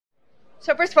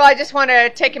So first of all, I just want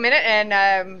to take a minute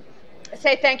and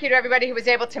say thank you to everybody who was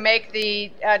able to make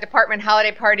the department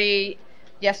holiday party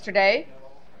yesterday.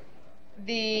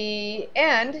 The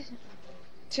end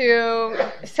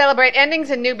to celebrate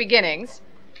endings and new beginnings.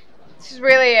 This is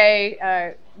really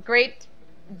a great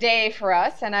day for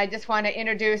us, and I just want to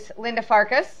introduce Linda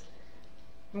Farkas.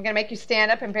 I'm going to make you stand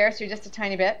up, embarrass you just a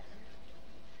tiny bit.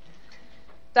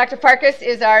 Dr. Farkas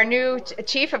is our new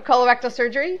chief of colorectal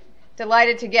surgery.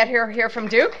 Delighted to get her here from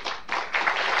Duke.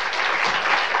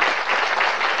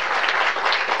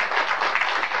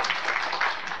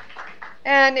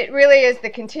 And it really is the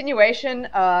continuation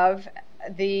of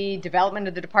the development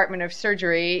of the Department of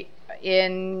Surgery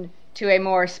into a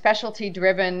more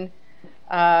specialty-driven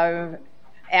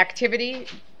activity,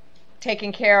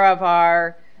 taking care of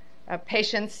our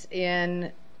patients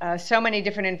in so many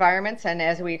different environments, and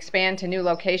as we expand to new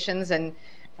locations and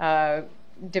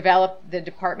develop the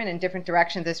department in different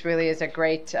directions, this really is a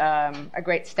great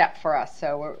step for us.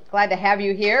 So we're glad to have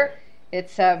you here.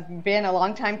 It's been a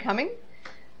long time coming.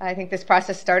 I think this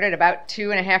process started about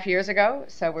 2.5 years ago,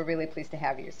 so we're really pleased to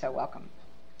have you, so welcome.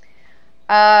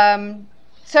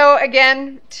 So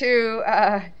again,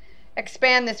 to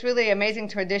expand this really amazing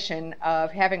tradition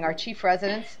of having our chief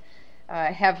residents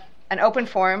have an open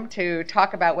forum to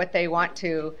talk about what they want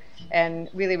to and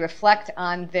really reflect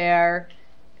on their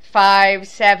 5,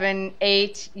 7,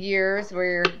 8 years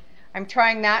where I'm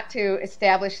trying not to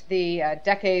establish the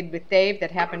decade with Dave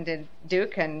that happened in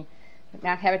Duke and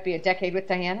not have it be a decade with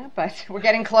Diana, but we're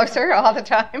getting closer all the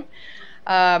time.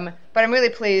 But I'm really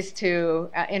pleased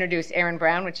to introduce Erin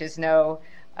Brown, which is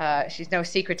she's no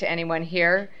secret to anyone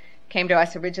here. Came to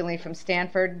us originally from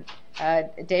Stanford,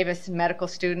 Davis medical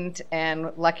student,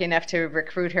 and lucky enough to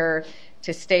recruit her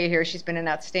to stay here. She's been an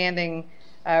outstanding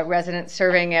resident,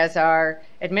 serving as our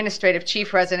administrative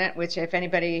chief resident, which if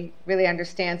anybody really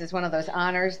understands is one of those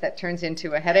honors that turns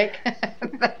into a headache.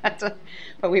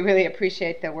 But we really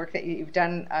appreciate the work that you've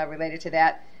done related to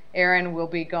that. Erin will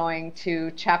be going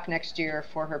to CHOP next year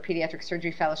for her pediatric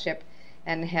surgery fellowship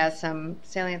and has some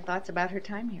salient thoughts about her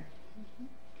time here.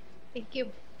 Thank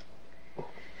you.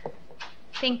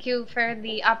 Thank you for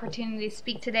the opportunity to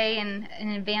speak today and in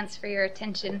advance for your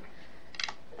attention.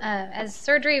 As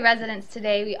surgery residents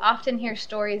today, we often hear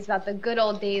stories about the good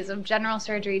old days of general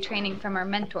surgery training from our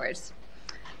mentors.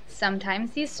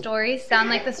 Sometimes these stories sound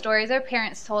like the stories our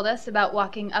parents told us about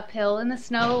walking uphill in the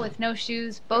snow with no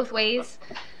shoes both ways,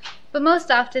 but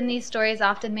most often these stories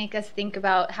often make us think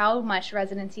about how much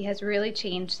residency has really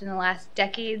changed in the last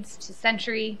decades to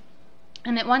century,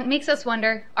 and it makes us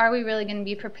wonder, are we really going to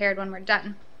be prepared when we're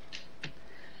done?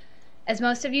 As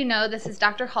most of you know, this is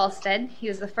Dr. Halstead. He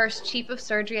was the first chief of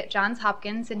surgery at Johns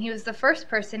Hopkins, and he was the first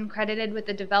person credited with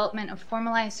the development of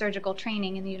formalized surgical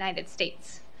training in the United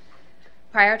States.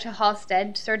 Prior to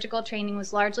Halstead, surgical training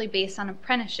was largely based on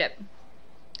apprenticeship.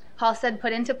 Halstead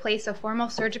put into place a formal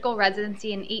surgical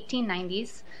residency in the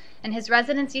 1890s, and his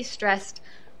residency stressed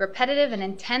repetitive and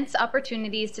intense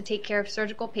opportunities to take care of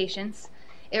surgical patients.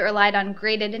 It relied on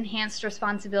graded enhanced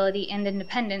responsibility and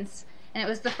independence, and it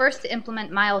was the first to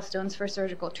implement milestones for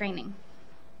surgical training.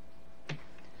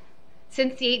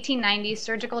 Since the 1890s,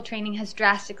 surgical training has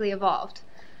drastically evolved.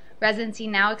 Residency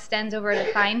now extends over a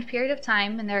defined period of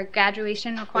time, and there are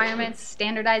graduation requirements,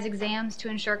 standardized exams to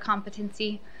ensure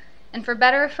competency, and for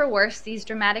better or for worse, these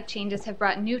dramatic changes have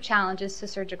brought new challenges to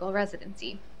surgical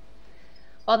residency.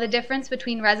 While the difference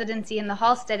between residency in the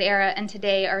Halstead era and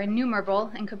today are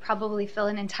innumerable and could probably fill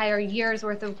an entire year's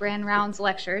worth of Grand Rounds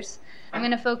lectures, I'm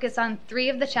going to focus on 3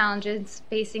 of the challenges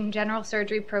facing general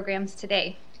surgery programs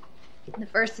today. The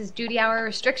first is duty hour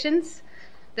restrictions,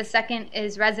 the second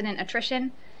is resident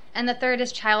attrition, and the third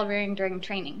is child rearing during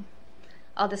training.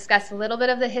 I'll discuss a little bit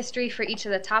of the history for each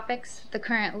of the topics, the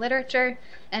current literature,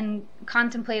 and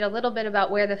contemplate a little bit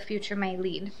about where the future may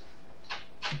lead.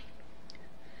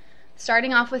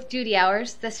 Starting off with duty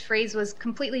hours, this phrase was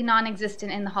completely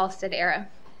non-existent in the Halstead era.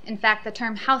 In fact, the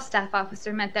term house staff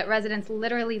officer meant that residents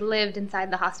literally lived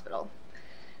inside the hospital.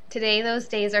 Today, those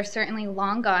days are certainly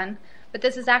long gone, but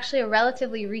this is actually a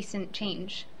relatively recent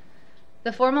change.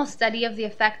 The formal study of the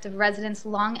effect of residents'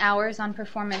 long hours on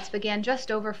performance began just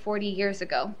over 40 years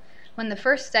ago, when the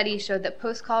first study showed that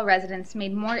post-call residents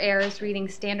made more errors reading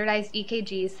standardized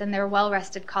EKGs than their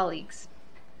well-rested colleagues.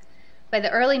 By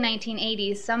the early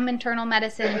 1980s, some internal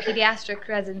medicine and pediatric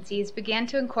residencies began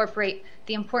to incorporate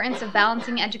the importance of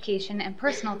balancing education and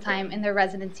personal time in their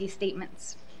residency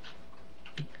statements.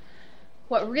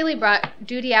 What really brought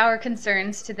duty hour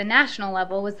concerns to the national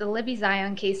level was the Libby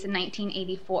Zion case in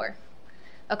 1984.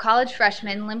 A college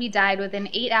freshman, Libby died within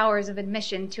 8 hours of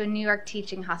admission to a New York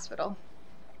teaching hospital.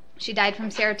 She died from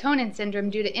serotonin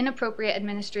syndrome due to inappropriate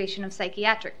administration of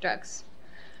psychiatric drugs.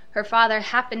 Her father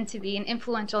happened to be an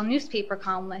influential newspaper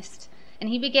columnist, and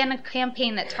he began a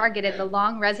campaign that targeted the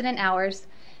long resident hours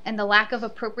and the lack of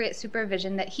appropriate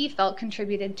supervision that he felt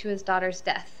contributed to his daughter's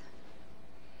death.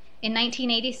 In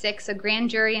 1986, a grand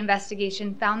jury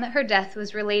investigation found that her death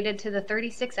was related to the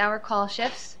 36-hour call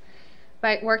shifts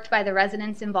worked by the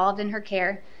residents involved in her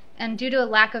care and due to a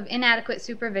lack of inadequate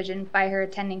supervision by her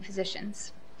attending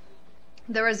physicians.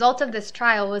 The result of this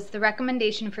trial was the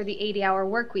recommendation for the 80-hour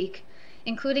work week,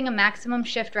 including a maximum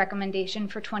shift recommendation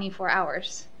for 24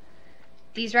 hours.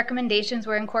 These recommendations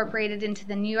were incorporated into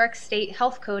the New York State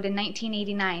Health Code in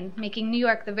 1989, making New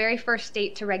York the very first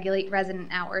state to regulate resident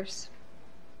hours.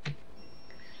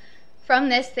 From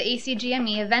this, the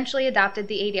ACGME eventually adopted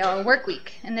the 80-hour work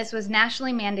week, and this was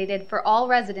nationally mandated for all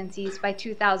residencies by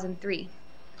 2003.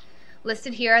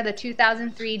 Listed here are the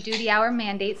 2003 duty hour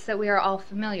mandates that we are all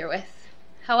familiar with.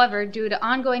 However, due to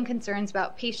ongoing concerns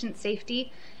about patient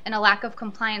safety and a lack of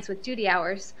compliance with duty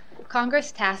hours,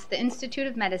 Congress tasked the Institute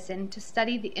of Medicine to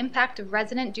study the impact of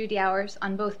resident duty hours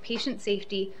on both patient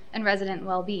safety and resident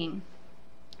well-being.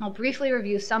 I'll briefly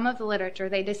review some of the literature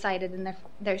they cited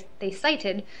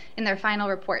in their final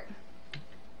report.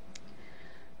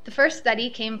 The first study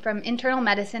came from internal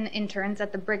medicine interns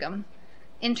at the Brigham.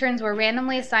 Interns were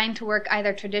randomly assigned to work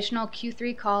either traditional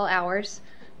Q3 call hours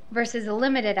versus a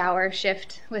limited hour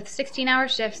shift with 16-hour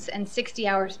shifts and 60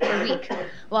 hours per week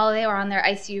while they were on their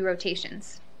ICU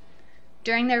rotations.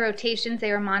 During their rotations,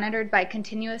 they were monitored by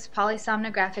continuous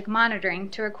polysomnographic monitoring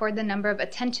to record the number of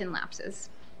attention lapses.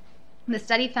 The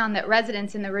study found that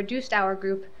residents in the reduced hour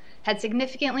group had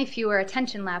significantly fewer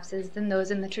attention lapses than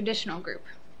those in the traditional group.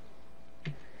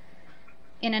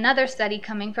 In another study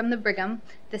coming from the Brigham,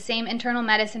 the same internal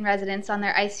medicine residents on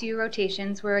their ICU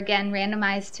rotations were again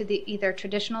randomized to the either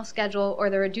traditional schedule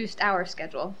or the reduced hour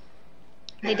schedule.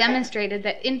 They demonstrated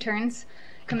that interns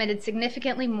committed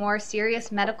significantly more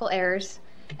serious medical errors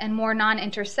and more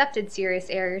non-intercepted serious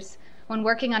errors when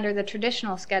working under the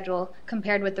traditional schedule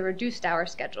compared with the reduced hour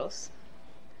schedules.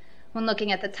 When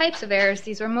looking at the types of errors,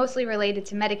 these were mostly related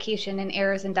to medication and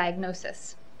errors in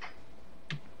diagnosis.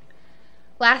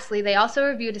 Lastly, they also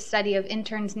reviewed a study of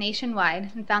interns nationwide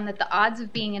and found that the odds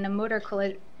of being in a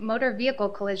motor vehicle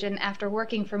collision after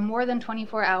working for more than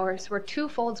 24 hours were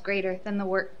twofold greater than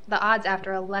the odds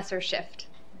after a lesser shift.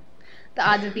 The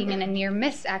odds of being in a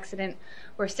near-miss accident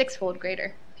were sixfold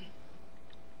greater.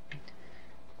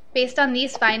 Based on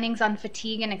these findings on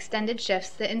fatigue and extended shifts,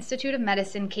 the Institute of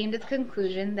Medicine came to the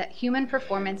conclusion that human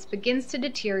performance begins to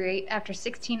deteriorate after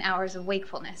 16 hours of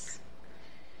wakefulness.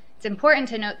 It's important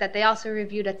to note that they also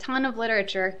reviewed a ton of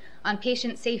literature on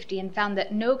patient safety and found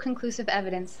that no conclusive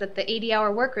evidence that the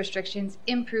 80-hour work restrictions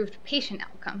improved patient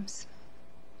outcomes.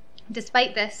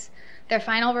 Despite this, their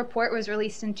final report was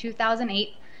released in 2008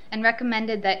 and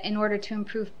recommended that in order to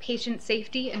improve patient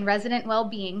safety and resident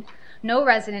well-being, no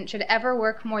resident should ever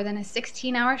work more than a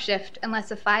 16-hour shift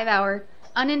unless a 5-hour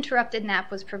uninterrupted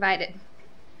nap was provided.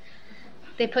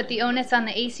 They put the onus on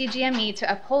the ACGME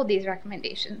to uphold these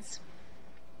recommendations.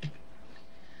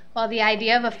 While the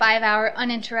idea of a 5-hour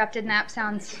uninterrupted nap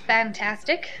sounds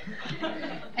fantastic,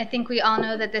 I think we all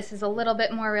know that this is a little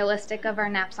bit more realistic of our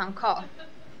naps on call.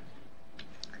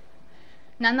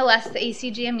 Nonetheless, the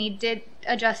ACGME did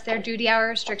adjust their duty hour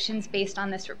restrictions based on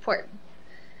this report.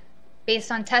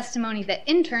 Based on testimony that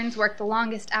interns work the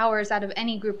longest hours out of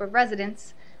any group of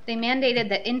residents, they mandated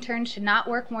that interns should not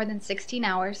work more than 16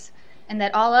 hours and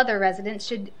that all other residents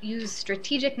should use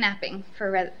strategic napping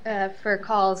for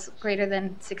calls greater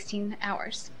than 16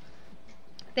 hours.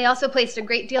 They also placed a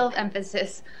great deal of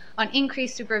emphasis on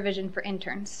increased supervision for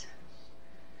interns.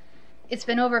 It's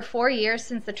been over 4 years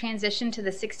since the transition to the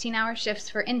 16-hour shifts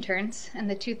for interns and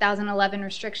the 2011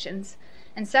 restrictions,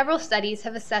 and several studies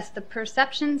have assessed the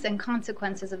perceptions and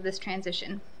consequences of this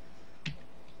transition.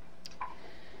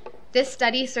 This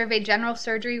study surveyed general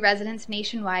surgery residents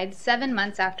nationwide 7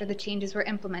 months after the changes were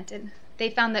implemented. They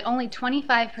found that only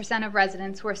 25% of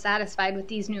residents were satisfied with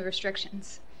these new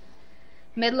restrictions.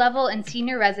 Mid-level and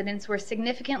senior residents were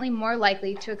significantly more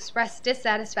likely to express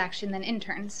dissatisfaction than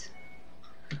interns.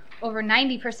 Over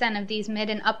 90% of these mid-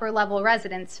 and upper-level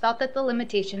residents felt that the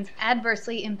limitations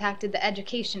adversely impacted the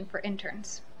education for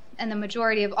interns, and the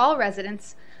majority of all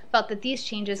residents felt that these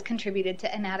changes contributed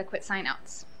to inadequate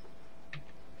sign-outs.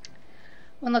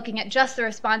 When looking at just the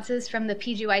responses from the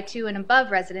PGY2 and above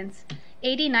residents,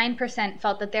 89%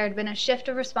 felt that there had been a shift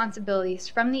of responsibilities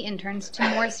from the interns to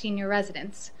more senior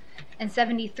residents, and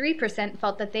 73%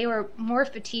 felt that they were more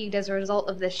fatigued as a result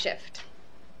of this shift.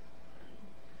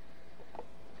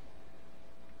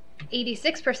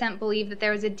 86% believe that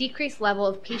there was a decreased level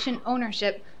of patient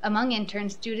ownership among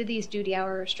interns due to these duty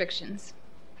hour restrictions.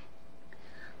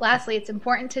 Lastly, it's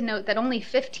important to note that only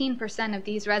 15% of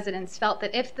these residents felt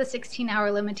that if the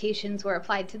 16-hour limitations were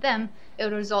applied to them, it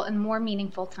would result in more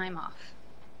meaningful time off.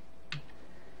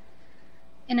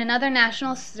 In another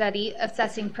national study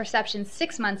assessing perception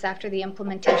 6 months after the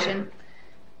implementation,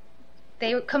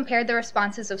 they compared the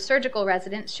responses of surgical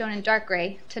residents, shown in dark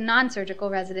gray, to non-surgical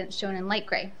residents, shown in light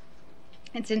gray.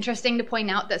 It's interesting to point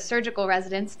out that surgical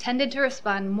residents tended to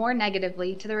respond more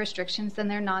negatively to the restrictions than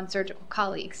their non-surgical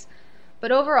colleagues,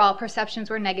 but overall perceptions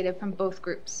were negative from both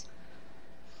groups.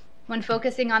 When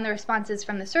focusing on the responses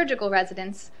from the surgical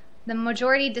residents, the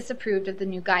majority disapproved of the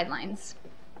new guidelines.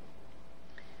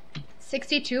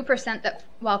 62% that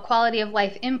while quality of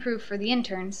life improved for the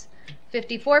interns,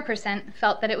 54%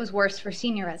 felt that it was worse for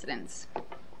senior residents.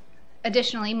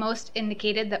 Additionally, most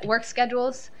indicated that work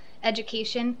schedules,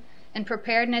 education, and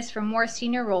preparedness for more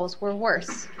senior roles were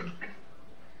worse.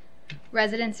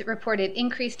 Residents reported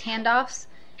increased handoffs,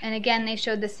 and again they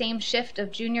showed the same shift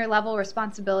of junior level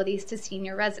responsibilities to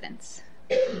senior residents.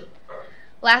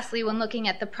 Lastly, when looking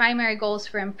at the primary goals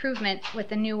for improvement with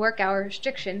the new work hour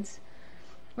restrictions,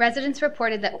 residents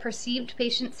reported that perceived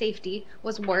patient safety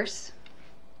was worse.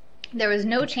 There was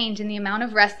no change in the amount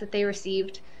of rest that they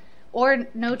received, or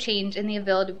no change in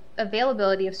the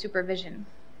availability of supervision.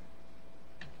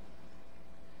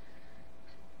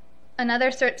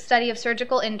 Another study of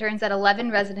surgical interns at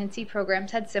 11 residency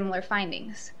programs had similar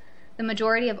findings. The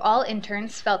majority of all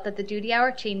interns felt that the duty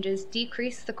hour changes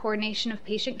decreased the coordination of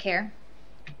patient care,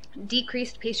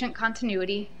 decreased patient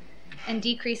continuity, and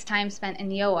decreased time spent in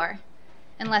the OR,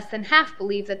 and less than half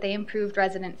believed that they improved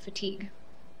resident fatigue.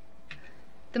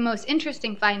 The most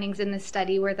interesting findings in this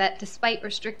study were that despite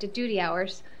restricted duty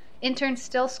hours, interns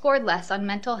still scored less on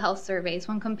mental health surveys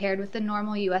when compared with the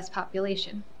normal U.S.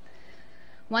 population.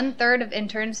 1/3 of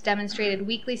interns demonstrated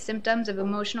weekly symptoms of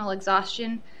emotional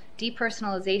exhaustion,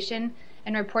 depersonalization,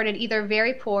 and reported either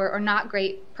very poor or not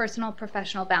great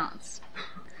personal-professional balance.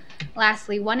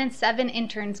 Lastly, 1 in 7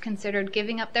 interns considered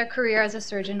giving up their career as a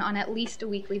surgeon on at least a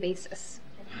weekly basis.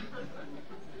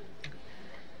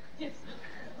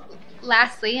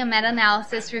 Lastly, a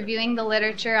meta-analysis reviewing the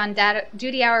literature on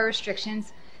duty hour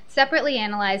restrictions separately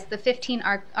analyzed the 15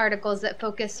 articles that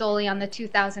focus solely on the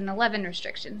 2011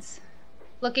 restrictions.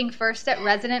 Looking first at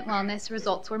resident wellness,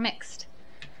 results were mixed.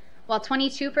 While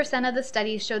 22% of the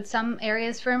studies showed some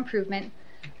areas for improvement,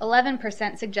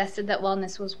 11% suggested that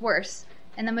wellness was worse,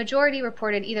 and the majority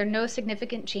reported either no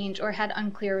significant change or had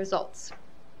unclear results.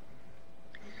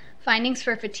 Findings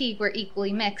for fatigue were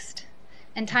equally mixed,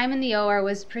 and time in the OR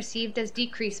was perceived as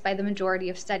decreased by the majority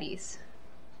of studies.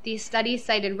 These studies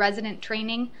cited resident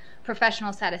training,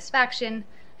 professional satisfaction,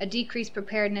 a decreased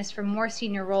preparedness for more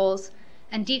senior roles,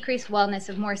 and decreased wellness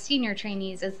of more senior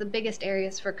trainees as the biggest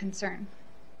areas for concern.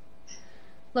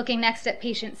 Looking next at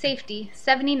patient safety,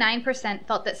 79%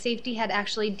 felt that safety had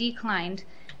actually declined,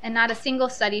 and not a single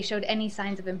study showed any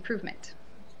signs of improvement.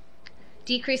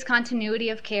 Decreased continuity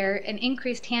of care and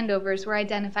increased handovers were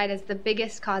identified as the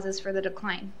biggest causes for the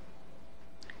decline.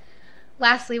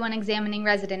 Lastly, when examining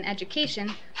resident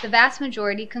education, the vast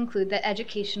majority conclude that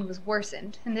education was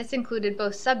worsened, and this included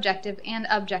both subjective and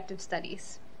objective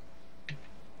studies.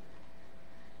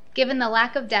 Given the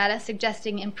lack of data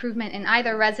suggesting improvement in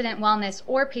either resident wellness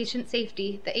or patient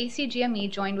safety, the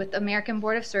ACGME joined with the American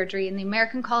Board of Surgery and the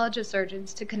American College of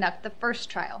Surgeons to conduct the first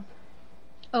trial.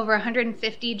 Over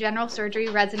 150 general surgery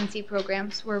residency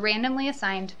programs were randomly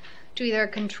assigned to either a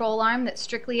control arm that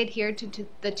strictly adhered to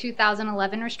the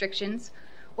 2011 restrictions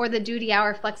or the duty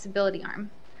hour flexibility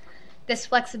arm. This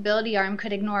flexibility arm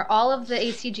could ignore all of the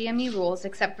ACGME rules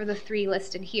except for the 3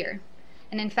 listed here.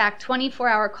 And in fact,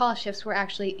 24-hour call shifts were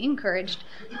actually encouraged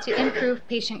to improve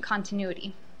patient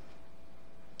continuity.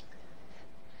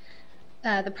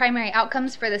 The primary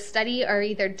outcomes for this study are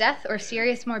either death or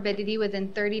serious morbidity within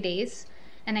 30 days.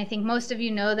 And I think most of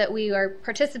you know that we are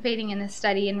participating in this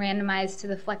study and randomized to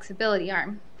the flexibility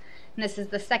arm. And this is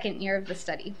the 2nd year of the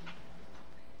study.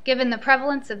 Given the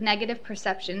prevalence of negative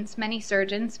perceptions, many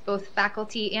surgeons, both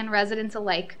faculty and residents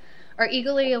alike, are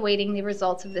eagerly awaiting the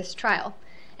results of this trial.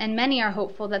 And many are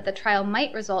hopeful that the trial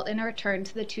might result in a return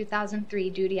to the 2003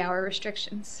 duty hour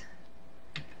restrictions.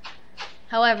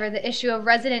 However, the issue of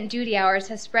resident duty hours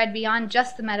has spread beyond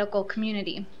just the medical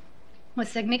community, with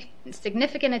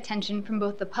significant attention from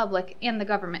both the public and the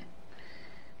government.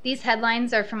 These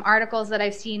headlines are from articles that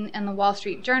I've seen in the Wall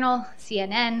Street Journal,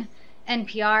 CNN,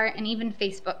 NPR, and even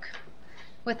Facebook.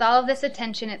 With all of this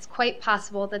attention, it's quite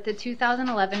possible that the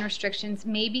 2011 restrictions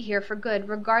may be here for good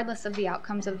regardless of the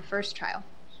outcomes of the first trial.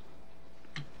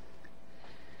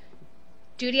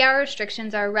 Duty hour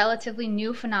restrictions are a relatively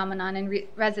new phenomenon in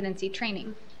residency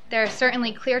training. There are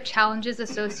certainly clear challenges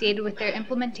associated with their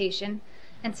implementation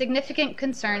and significant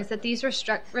concerns that these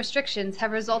restrictions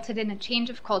have resulted in a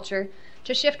change of culture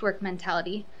to shift work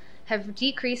mentality, have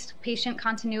decreased patient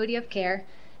continuity of care,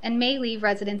 and may leave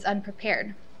residents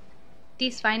unprepared.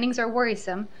 These findings are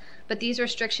worrisome, but these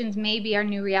restrictions may be our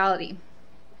new reality.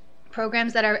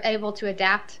 Programs that are able to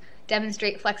adapt,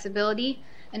 demonstrate flexibility,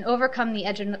 and overcome the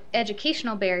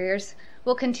educational barriers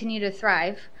will continue to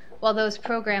thrive, while those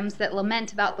programs that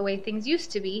lament about the way things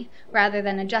used to be, rather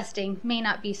than adjusting, may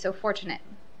not be so fortunate.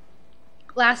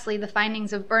 Lastly, the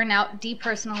findings of burnout,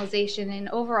 depersonalization, and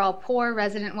overall poor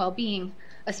resident well-being,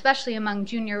 especially among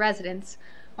junior residents,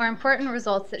 are important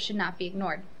results that should not be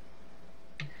ignored.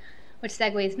 Which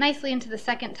segues nicely into the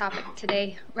second topic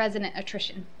today, resident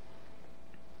attrition.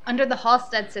 Under the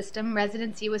Halstead system,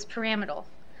 residency was pyramidal.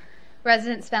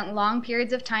 Residents spent long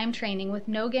periods of time training with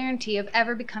no guarantee of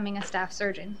ever becoming a staff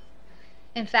surgeon.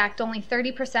 In fact, only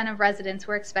 30% of residents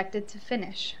were expected to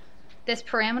finish. This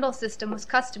pyramidal system was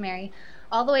customary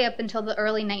all the way up until the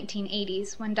early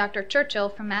 1980s, when Dr. Churchill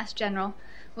from Mass General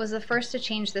was the first to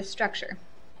change this structure.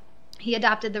 He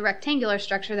adopted the rectangular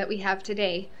structure that we have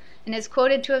today, and is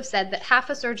quoted to have said that half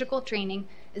a surgical training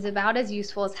is about as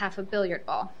useful as half a billiard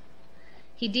ball.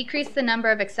 He decreased the number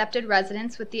of accepted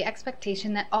residents with the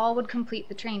expectation that all would complete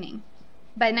the training.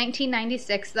 By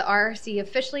 1996, the RRC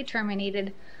officially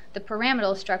terminated the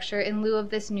pyramidal structure in lieu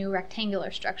of this new rectangular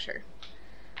structure.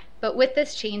 But with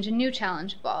this change, a new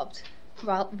challenge evolved: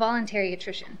 voluntary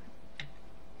attrition.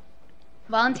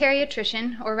 Voluntary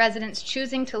attrition, or residents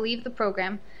choosing to leave the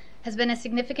program, has been a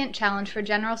significant challenge for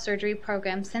general surgery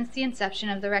programs since the inception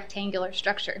of the rectangular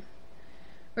structure.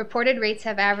 Reported rates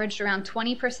have averaged around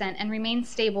 20% and remained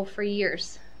stable for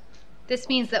years. This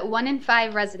means that 1 in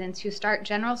 5 residents who start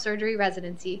general surgery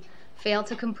residency fail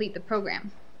to complete the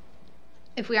program.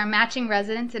 If we are matching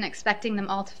residents and expecting them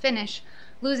all to finish,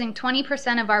 losing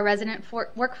 20% of our resident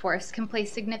workforce can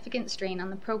place significant strain on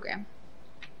the program.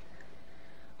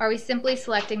 Are we simply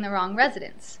selecting the wrong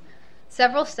residents?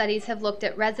 Several studies have looked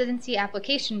at residency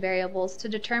application variables to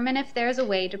determine if there is a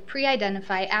way to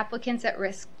pre-identify applicants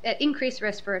at increased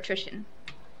risk for attrition.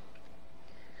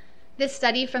 This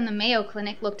study from the Mayo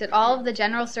Clinic looked at all of the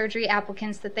general surgery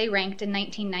applicants that they ranked in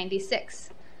 1996.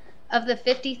 Of the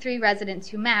 53 residents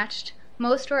who matched,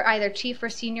 most were either chief or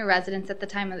senior residents at the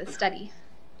time of the study.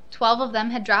 12 of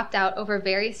them had dropped out over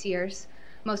various years,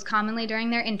 most commonly during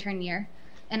their intern year,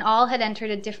 and all had entered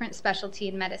a different specialty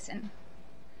in medicine.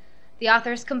 The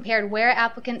authors compared where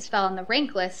applicants fell on the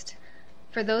rank list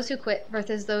for those who quit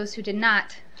versus those who did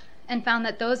not, and found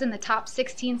that those in the top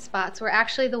 16 spots were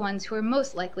actually the ones who were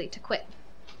most likely to quit.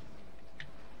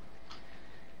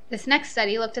 This next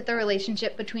study looked at the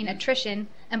relationship between attrition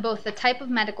and both the type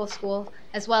of medical school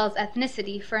as well as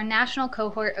ethnicity for a national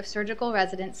cohort of surgical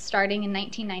residents starting in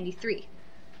 1993.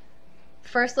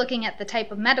 First, looking at the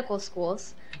type of medical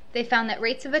schools, they found that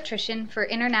rates of attrition for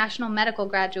international medical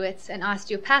graduates and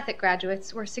osteopathic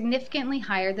graduates were significantly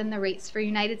higher than the rates for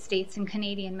United States and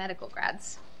Canadian medical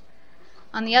grads.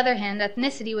 On the other hand,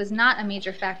 ethnicity was not a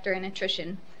major factor in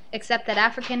attrition, except that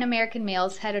African American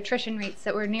males had attrition rates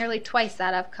that were nearly twice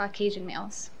that of Caucasian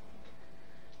males.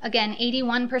 Again,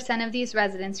 81% of these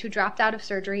residents who dropped out of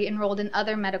surgery enrolled in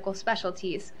other medical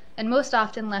specialties, and most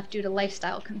often left due to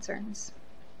lifestyle concerns.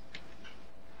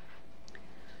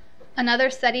 Another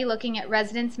study looking at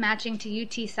residents matching to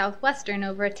UT Southwestern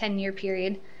over a 10-year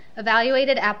period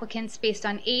evaluated applicants based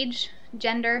on age,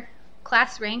 gender,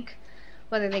 class rank,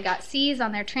 whether they got C's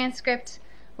on their transcript,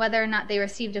 whether or not they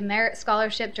received a merit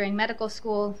scholarship during medical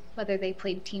school, whether they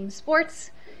played team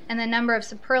sports, and the number of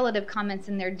superlative comments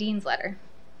in their dean's letter.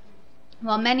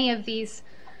 While many of these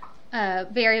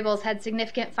variables had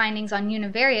significant findings on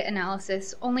univariate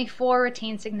analysis, only 4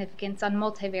 retained significance on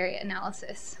multivariate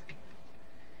analysis.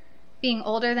 Being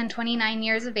older than 29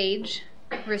 years of age,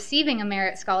 receiving a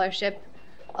merit scholarship,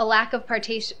 a lack of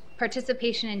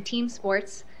participation in team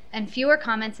sports, and fewer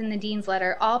comments in the dean's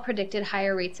letter all predicted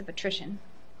higher rates of attrition.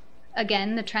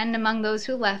 Again, the trend among those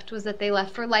who left was that they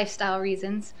left for lifestyle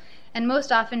reasons, and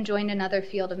most often joined another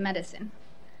field of medicine.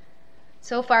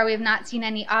 So far, we have not seen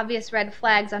any obvious red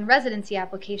flags on residency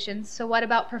applications, so what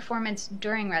about performance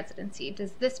during residency?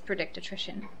 Does this predict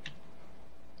attrition?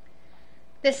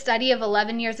 This study of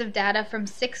 11 years of data from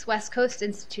 6 West Coast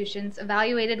institutions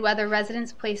evaluated whether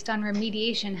residents placed on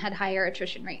remediation had higher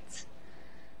attrition rates.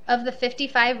 Of the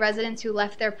 55 residents who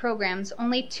left their programs,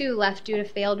 only 2 left due to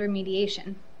failed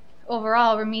remediation.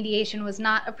 Overall, remediation was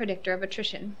not a predictor of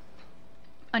attrition.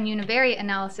 On univariate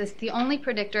analysis, the only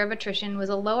predictor of attrition was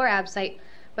a lower ABSITE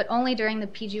but only during the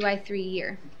PGY3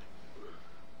 year.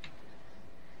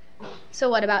 So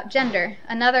what about gender?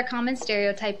 Another common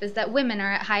stereotype is that women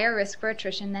are at higher risk for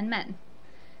attrition than men.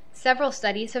 Several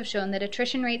studies have shown that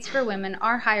attrition rates for women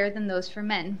are higher than those for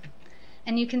men,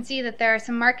 and you can see that there are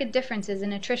some marked differences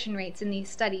in attrition rates in these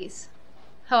studies.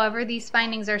 However, these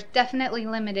findings are definitely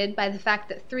limited by the fact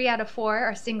that 3 out of 4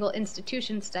 are single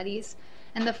institution studies,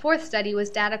 and the 4th study was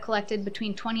data collected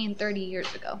between 20 and 30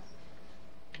 years ago.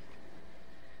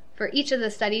 For each of the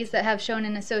studies that have shown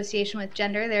an association with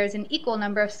gender, there is an equal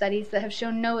number of studies that have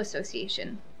shown no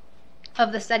association.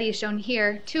 Of the studies shown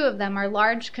here, 2 of them are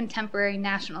large contemporary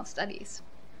national studies.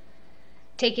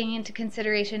 Taking into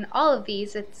consideration all of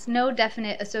these, it's no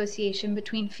definite association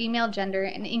between female gender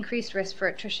and increased risk for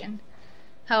attrition.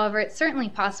 However, it's certainly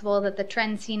possible that the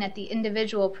trends seen at the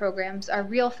individual programs are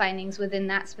real findings within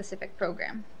that specific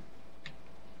program.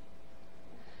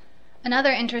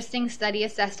 Another interesting study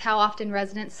assessed how often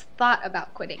residents thought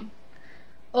about quitting.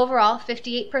 Overall,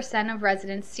 58% of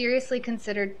residents seriously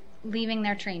considered leaving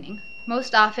their training,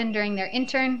 most often during their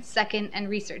intern, second, and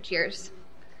research years.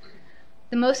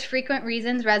 The most frequent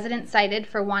reasons residents cited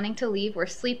for wanting to leave were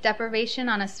sleep deprivation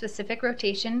on a specific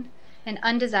rotation, an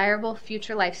undesirable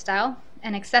future lifestyle,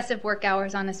 and excessive work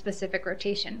hours on a specific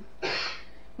rotation.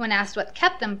 When asked what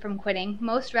kept them from quitting,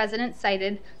 most residents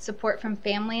cited support from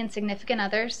family and significant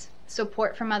others,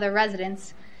 support from other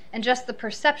residents, and just the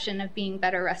perception of being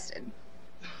better rested.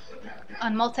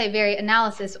 On multivariate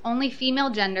analysis, only female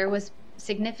gender was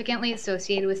significantly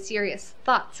associated with serious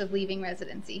thoughts of leaving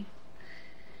residency.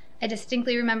 I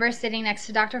distinctly remember sitting next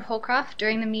to Dr. Holcroft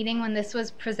during the meeting when this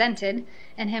was presented,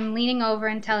 and him leaning over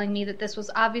and telling me that this was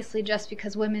obviously just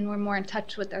because women were more in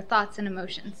touch with their thoughts and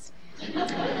emotions.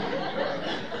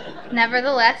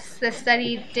 Nevertheless, this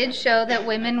study did show that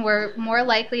women were more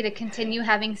likely to continue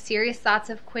having serious thoughts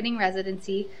of quitting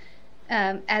residency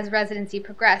as residency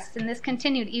progressed, and this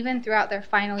continued even throughout their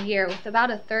final year, with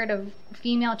about a third of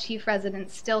female chief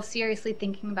residents still seriously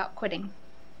thinking about quitting.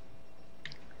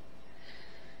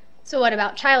 So what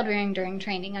about child rearing during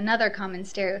training, another common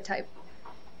stereotype?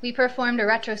 We performed a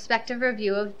retrospective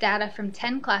review of data from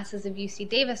 10 classes of UC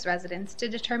Davis residents to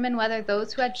determine whether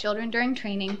those who had children during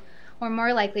training were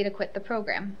more likely to quit the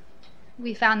program.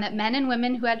 We found that men and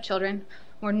women who had children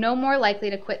were no more likely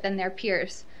to quit than their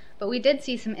peers, but we did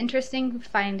see some interesting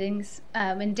findings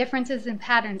and differences in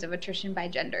patterns of attrition by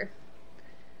gender.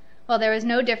 While there was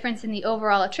no difference in the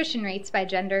overall attrition rates by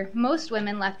gender, most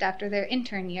women left after their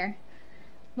intern year,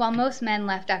 while most men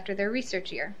left after their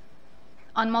research year.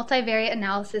 On multivariate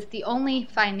analysis, the only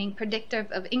finding predictive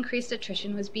of increased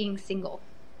attrition was being single.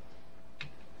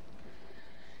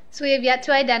 So we have yet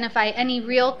to identify any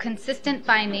real consistent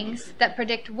findings that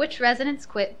predict which residents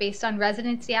quit based on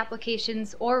residency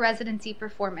applications or residency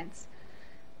performance.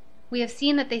 We have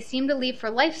seen that they seem to leave for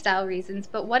lifestyle reasons,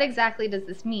 but what exactly does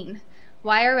this mean?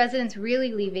 Why are residents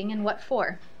really leaving, and what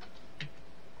for?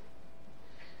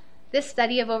 This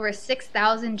study of over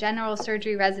 6,000 general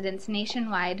surgery residents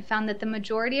nationwide found that the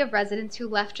majority of residents who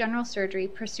left general surgery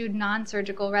pursued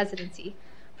non-surgical residency,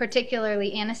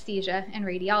 particularly anesthesia and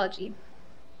radiology.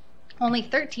 Only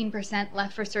 13%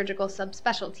 left for surgical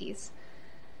subspecialties.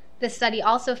 This study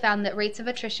also found that rates of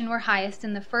attrition were highest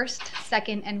in the first,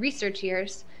 second, and research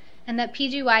years, and that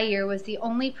PGY year was the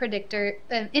only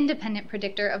independent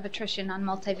predictor of attrition on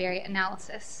multivariate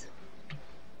analysis.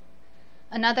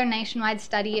 Another nationwide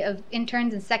study of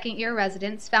interns and second-year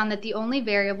residents found that the only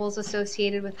variables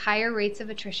associated with higher rates of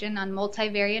attrition on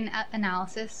multivariate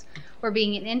analysis were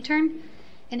being an intern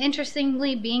and,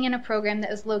 interestingly, being in a program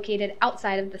that was located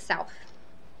outside of the South.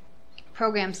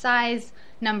 Program size,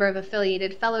 number of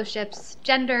affiliated fellowships,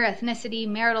 gender, ethnicity,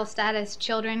 marital status,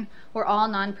 children were all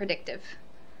non-predictive.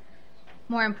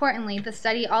 More importantly, the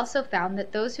study also found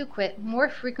that those who quit more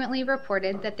frequently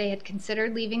reported that they had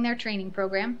considered leaving their training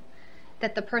program,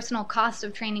 that the personal cost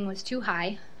of training was too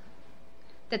high,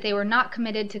 that they were not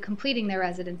committed to completing their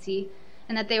residency,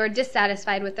 and that they were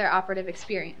dissatisfied with their operative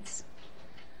experience.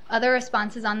 Other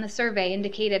responses on the survey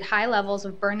indicated high levels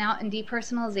of burnout and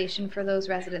depersonalization for those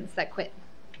residents that quit.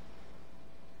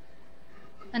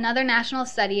 Another national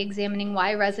study examining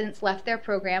why residents left their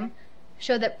program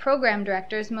showed that program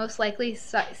directors most likely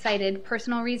cited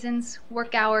personal reasons,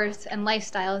 work hours, and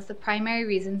lifestyle as the primary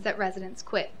reasons that residents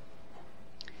quit.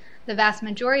 The vast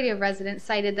majority of residents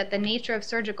cited that the nature of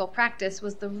surgical practice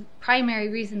was the primary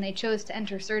reason they chose to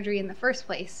enter surgery in the first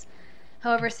place.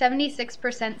 However,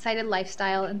 76% cited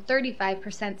lifestyle and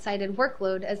 35% cited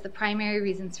workload as the primary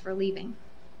reasons for leaving.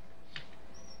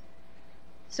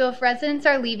 So if residents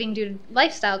are leaving due to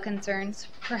lifestyle concerns,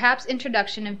 perhaps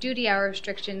introduction of duty hour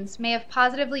restrictions may have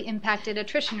positively impacted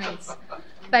attrition rates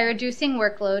by reducing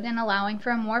workload and allowing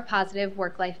for a more positive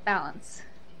work-life balance.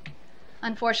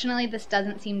 Unfortunately, this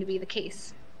doesn't seem to be the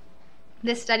case.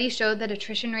 This study showed that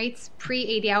attrition rates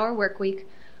pre-80-hour workweek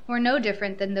were no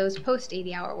different than those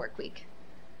post-80-hour workweek.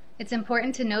 It's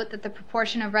important to note that the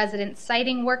proportion of residents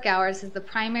citing work hours as the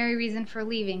primary reason for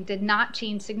leaving did not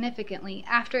change significantly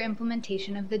after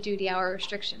implementation of the duty hour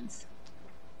restrictions.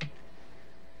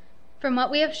 From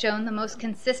what we have shown, the most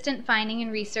consistent finding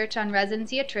in research on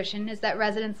residency attrition is that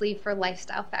residents leave for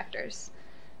lifestyle factors.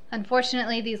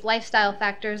 Unfortunately, these lifestyle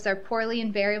factors are poorly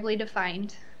and variably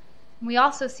defined. We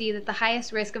also see that the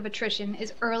highest risk of attrition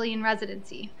is early in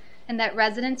residency, and that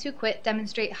residents who quit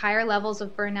demonstrate higher levels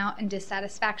of burnout and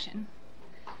dissatisfaction.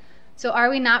 So are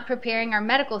we not preparing our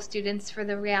medical students for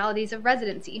the realities of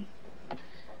residency?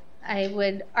 I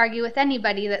would argue with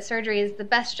anybody that surgery is the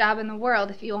best job in the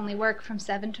world if you only work from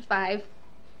 7 to 5,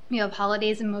 you have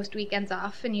holidays and most weekends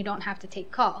off, and you don't have to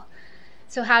take call.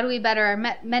 So how do we better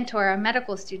mentor our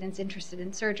medical students interested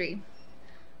in surgery?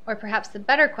 Or perhaps the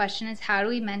better question is, how do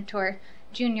we mentor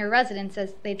junior residents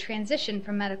as they transition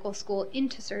from medical school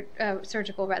into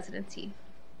surgical residency?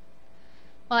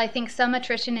 While I think some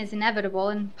attrition is inevitable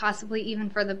and possibly even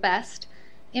for the best,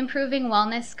 improving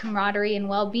wellness, camaraderie, and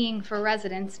well-being for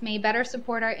residents may better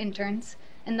support our interns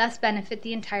and thus benefit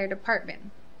the entire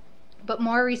department. But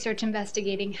more research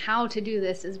investigating how to do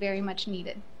this is very much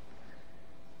needed.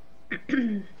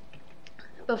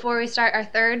 Before we start our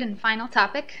third and final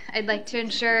topic, I'd like to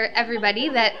assure everybody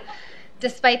that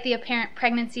despite the apparent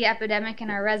pregnancy epidemic in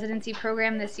our residency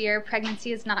program this year,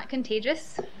 pregnancy is not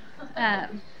contagious,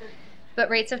 but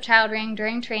rates of child rearing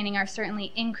during training are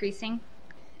certainly increasing.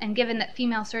 And given that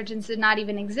female surgeons did not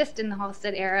even exist in the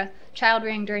Halstead era, child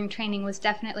rearing during training was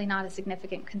definitely not a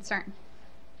significant concern.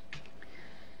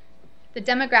 The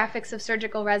demographics of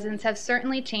surgical residents have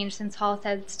certainly changed since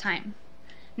Halstead's time.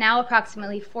 Now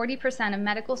approximately 40% of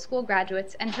medical school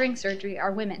graduates entering surgery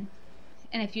are women.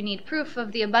 And if you need proof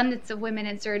of the abundance of women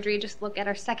in surgery, just look at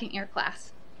our second-year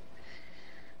class.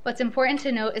 What's important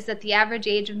to note is that the average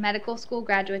age of medical school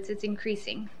graduates is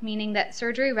increasing, meaning that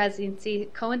surgery residency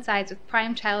coincides with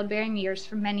prime childbearing years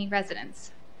for many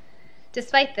residents.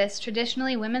 Despite this,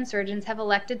 traditionally women surgeons have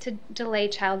elected to delay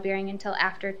childbearing until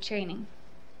after training.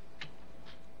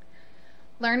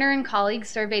 Lerner and colleagues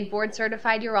surveyed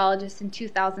board-certified urologists in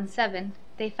 2007.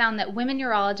 They found that women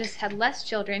urologists had less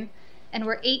children and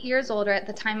were 8 years older at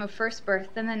the time of first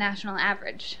birth than the national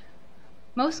average.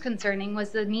 Most concerning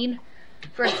was the need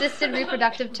for assisted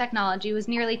reproductive technology was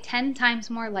nearly 10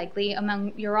 times more likely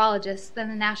among urologists than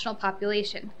the national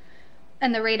population,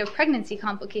 and the rate of pregnancy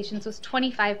complications was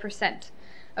 25%,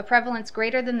 a prevalence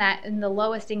greater than that in the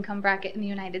lowest income bracket in the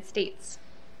United States.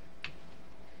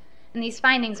 And these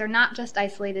findings are not just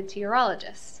isolated to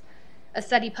urologists. A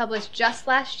study published just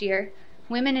last year,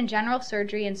 women in general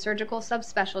surgery and surgical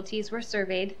subspecialties were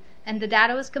surveyed, and the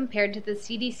data was compared to the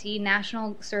CDC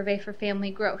National Survey for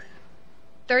Family Growth.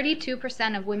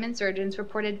 32% of women surgeons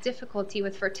reported difficulty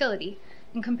with fertility,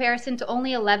 in comparison to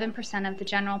only 11% of the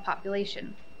general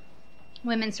population.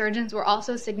 Women surgeons were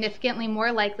also significantly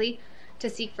more likely to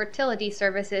seek fertility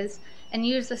services and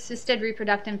use assisted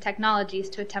reproductive technologies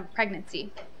to attempt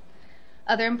pregnancy.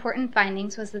 Other important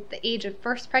findings was that the age of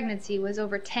first pregnancy was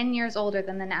over 10 years older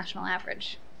than the national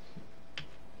average.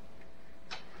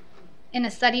 In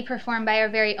a study performed by our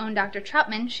very own Dr.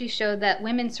 Troutman, she showed that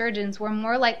women surgeons were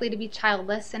more likely to be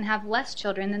childless and have less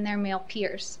children than their male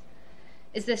peers.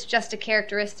 Is this just a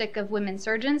characteristic of women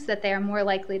surgeons that they are more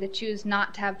likely to choose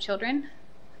not to have children?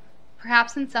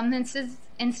 Perhaps in some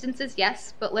instances,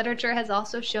 yes, but literature has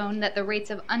also shown that the rates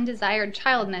of undesired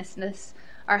childlessness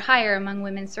are higher among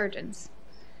women surgeons.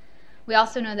 We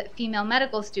also know that female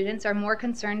medical students are more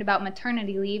concerned about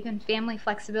maternity leave and family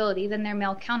flexibility than their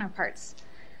male counterparts.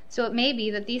 So it may be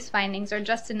that these findings are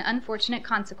just an unfortunate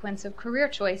consequence of career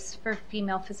choice for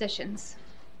female physicians.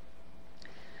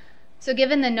 So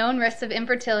given the known risks of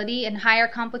infertility and higher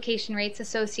complication rates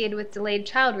associated with delayed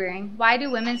child rearing, why do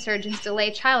women surgeons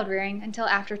delay child rearing until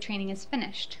after training is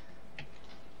finished?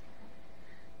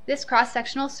 This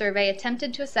cross-sectional survey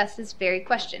attempted to assess this very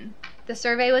question. The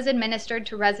survey was administered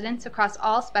to residents across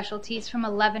all specialties from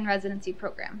 11 residency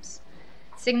programs.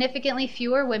 Significantly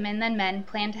fewer women than men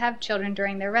plan to have children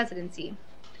during their residency.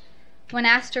 When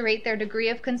asked to rate their degree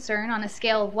of concern on a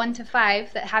scale of 1 to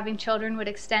 5 that having children would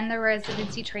extend their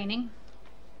residency training,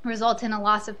 result in a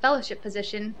loss of fellowship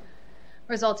position,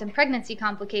 result in pregnancy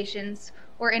complications,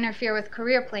 or interfere with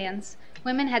career plans,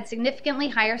 women had significantly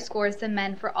higher scores than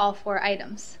men for all 4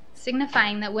 items.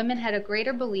 signifying that women had a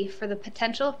greater belief for the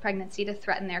potential of pregnancy to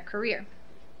threaten their career.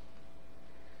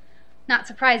 Not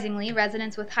surprisingly,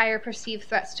 residents with higher perceived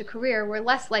threats to career were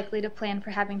less likely to plan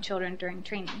for having children during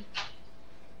training.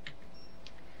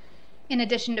 In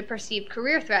addition to perceived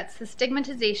career threats, the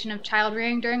stigmatization of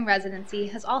child-rearing during residency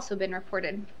has also been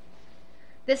reported.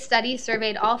 This study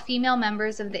surveyed all female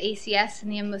members of the ACS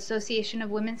and the Association of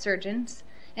Women Surgeons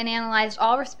and analyzed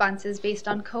all responses based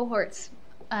on cohorts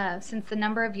since the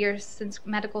number of years since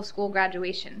medical school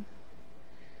graduation.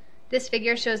 This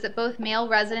figure shows that both male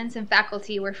residents and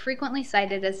faculty were frequently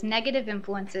cited as negative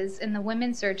influences in the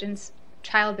women surgeons'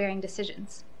 childbearing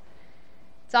decisions.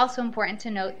 It's also important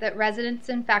to note that residents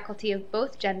and faculty of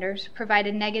both genders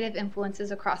provided negative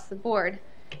influences across the board,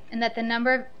 and that the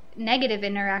number of negative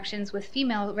interactions with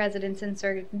female residents and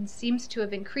surgeons seems to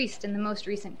have increased in the most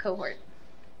recent cohort.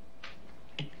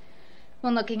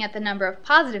 When looking at the number of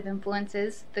positive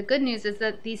influences, the good news is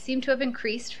that these seem to have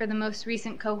increased for the most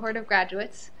recent cohort of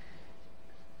graduates.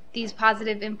 These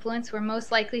positive influences were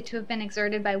most likely to have been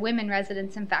exerted by women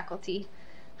residents and faculty.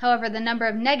 However, the number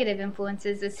of negative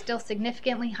influences is still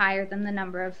significantly higher than the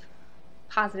number of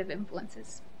positive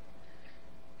influences.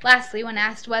 Lastly, when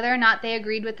asked whether or not they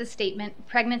agreed with the statement,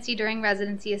 pregnancy during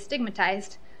residency is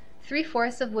stigmatized,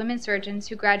 3/4 of women surgeons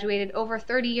who graduated over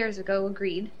 30 years ago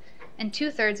agreed, and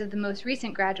 2/3 of the most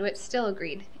recent graduates still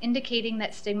agreed, indicating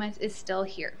that stigma is still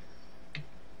here.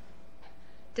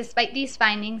 Despite these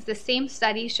findings, the same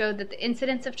study showed that the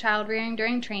incidence of child-rearing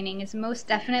during training is most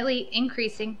definitely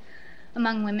increasing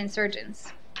among women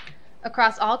surgeons.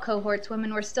 Across all cohorts,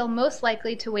 women were still most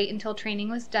likely to wait until training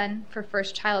was done for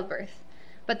first childbirth,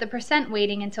 but the percent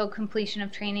waiting until completion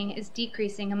of training is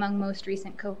decreasing among most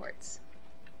recent cohorts.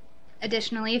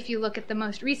 Additionally, if you look at the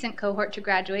most recent cohort to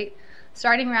graduate,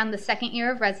 starting around the second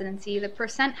year of residency, the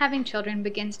percent having children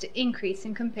begins to increase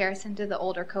in comparison to the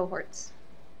older cohorts.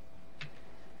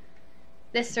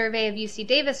 This survey of UC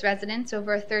Davis residents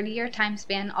over a 30-year time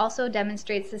span also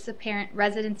demonstrates this apparent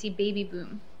residency baby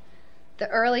boom. The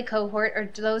early cohort, or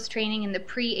those training in the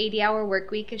pre-80-hour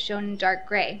work week, is shown in dark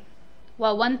gray.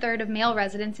 While 1/3 of male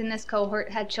residents in this cohort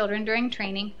had children during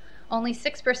training, only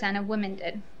 6% of women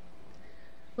did.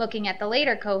 Looking at the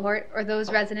later cohort, or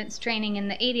those residents training in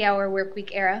the 80-hour work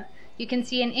week era, you can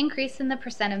see an increase in the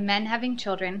percent of men having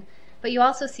children, but you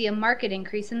also see a marked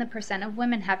increase in the percent of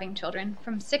women having children,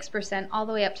 from 6% all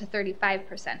the way up to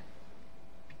 35%.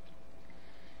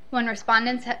 When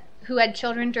respondents who had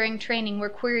children during training were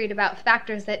queried about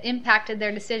factors that impacted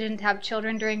their decision to have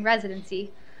children during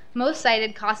residency, most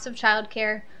cited cost of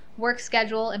childcare, work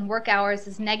schedule, and work hours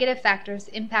as negative factors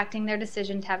impacting their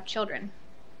decision to have children.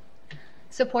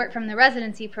 Support from the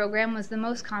residency program was the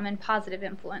most common positive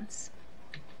influence.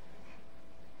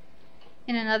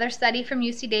 In another study from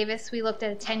UC Davis, we looked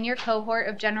at a 10-year cohort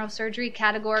of general surgery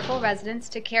categorical residents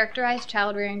to characterize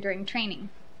child-rearing during training.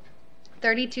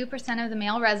 32% of the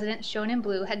male residents shown in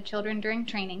blue had children during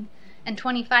training, and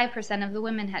 25% of the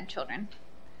women had children.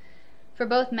 For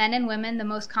both men and women, the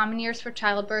most common years for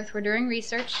childbirth were during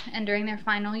research and during their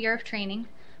final year of training,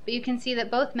 but you can see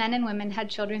that both men and women had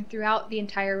children throughout the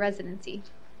entire residency.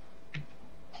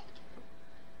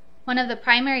 One of the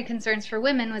primary concerns for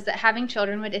women was that having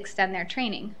children would extend their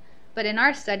training, but in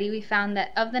our study we found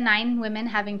that of the 9 women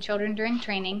having children during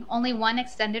training, only 1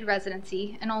 extended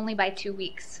residency, and only by 2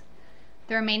 weeks.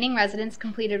 The remaining residents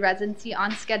completed residency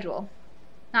on schedule.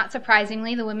 Not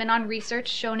surprisingly, the women on research,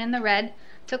 shown in the red,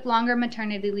 took longer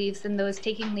maternity leaves than those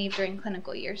taking leave during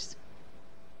clinical years.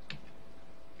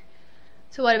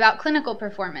 So what about clinical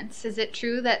performance? Is it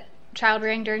true that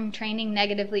child-rearing during training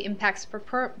negatively impacts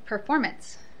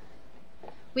performance?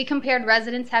 We compared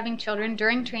residents having children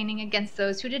during training against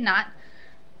those who did not,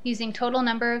 using total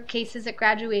number of cases at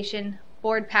graduation,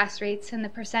 board pass rates, and the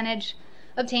percentage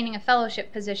obtaining a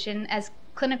fellowship position as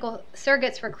clinical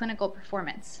surrogates for clinical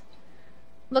performance.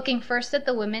 Looking first at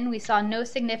the women, we saw no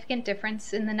significant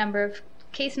difference in the number of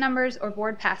case numbers or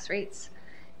board pass rates.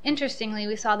 Interestingly,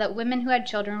 we saw that women who had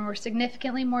children were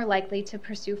significantly more likely to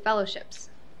pursue fellowships.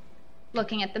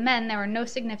 Looking at the men, there were no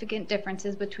significant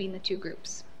differences between the two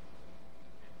groups.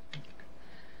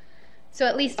 So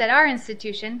at least at our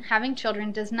institution, having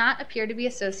children does not appear to be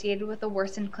associated with a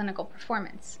worsened clinical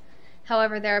performance.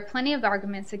 However, there are plenty of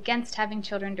arguments against having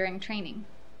children during training.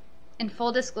 In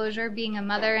full disclosure, being a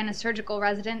mother and a surgical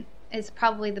resident is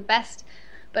probably the best,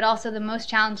 but also the most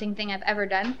challenging thing I've ever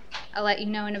done. I'll let you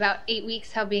know in about 8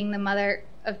 weeks how being the mother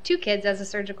of 2 kids as a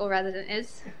surgical resident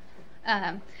is.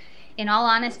 In all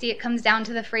honesty, it comes down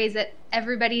to the phrase that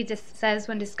everybody just says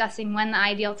when discussing when the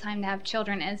ideal time to have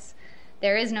children is.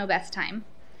 There is no best time.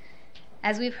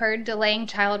 As we've heard, delaying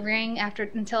child rearing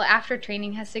until after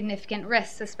training has significant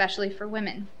risks, especially for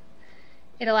women.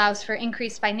 It allows for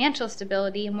increased financial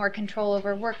stability and more control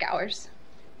over work hours.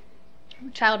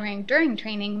 Child rearing during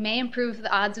training may improve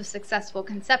the odds of successful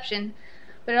conception,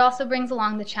 but it also brings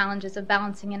along the challenges of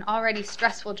balancing an already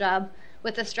stressful job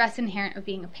with the stress inherent of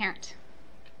being a parent.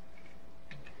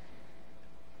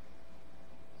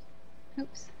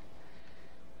 Oops.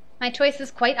 My choice is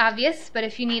quite obvious, but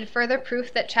if you need further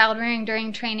proof that child rearing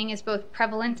during training is both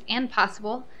prevalent and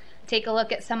possible, take a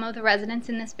look at some of the residents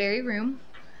in this very room.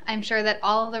 I'm sure that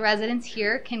all of the residents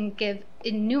here can give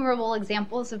innumerable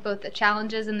examples of both the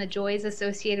challenges and the joys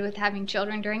associated with having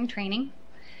children during training.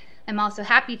 I'm also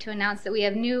happy to announce that we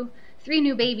have 3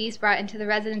 new babies brought into the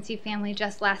residency family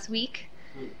just last week.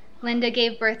 Linda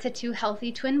gave birth to 2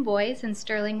 healthy twin boys, and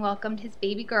Sterling welcomed his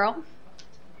baby girl.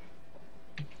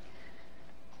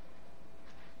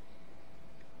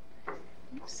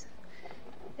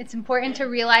 It's important to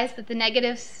realize that the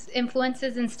negative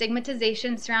influences and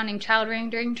stigmatization surrounding child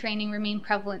rearing during training remain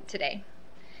prevalent today.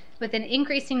 With an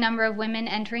increasing number of women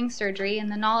entering surgery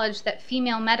and the knowledge that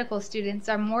female medical students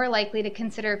are more likely to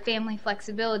consider family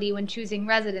flexibility when choosing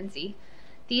residency,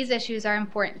 these issues are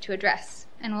important to address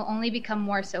and will only become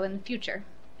more so in the future.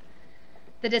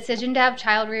 The decision to have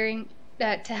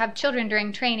children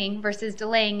during training versus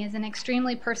delaying is an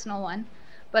extremely personal one,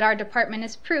 but our department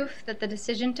is proof that the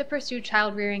decision to pursue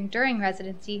child rearing during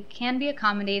residency can be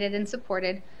accommodated and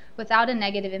supported without a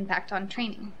negative impact on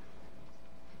training.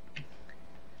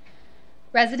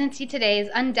 Residency today is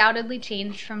undoubtedly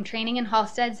changed from training in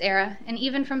Halsted's era and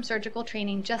even from surgical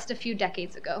training just a few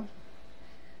decades ago.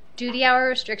 Duty hour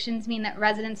restrictions mean that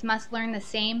residents must learn the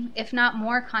same, if not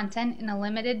more, content in a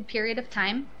limited period of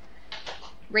time.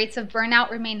 Rates of burnout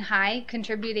remain high,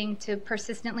 contributing to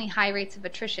persistently high rates of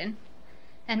attrition.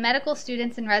 And medical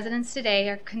students and residents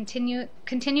today continue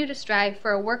to strive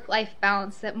for a work-life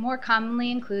balance that more commonly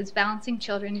includes balancing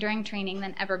children during training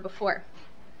than ever before.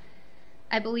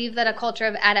 I believe that a culture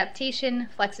of adaptation,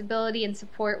 flexibility, and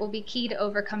support will be key to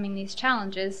overcoming these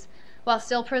challenges while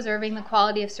still preserving the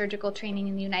quality of surgical training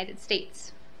in the United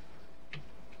States.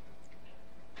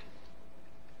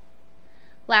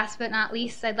 Last but not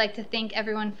least, I'd like to thank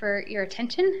everyone for your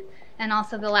attention and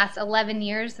also the last 11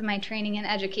 years of my training and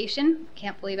education.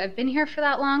 Can't believe I've been here for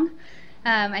that long.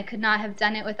 I could not have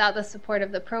done it without the support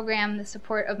of the program, the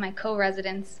support of my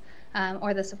co-residents,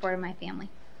 or the support of my family.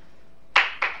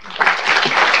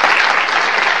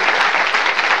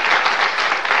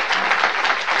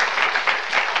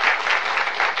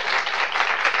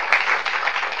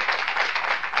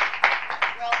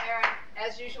 Well, Erin,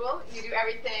 as usual, you do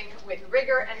everything with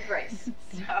rigor and grace.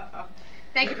 So,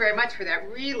 thank you very much for that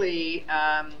really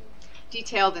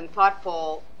detailed and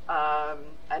thoughtful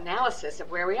analysis of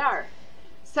where we are.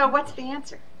 So what's the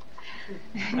answer?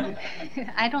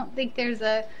 I don't think there's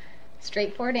a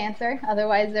straightforward answer.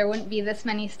 Otherwise, there wouldn't be this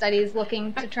many studies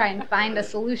looking to try and find a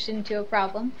solution to a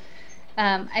problem.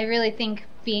 I really think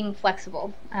being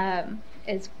flexible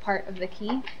is part of the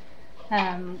key.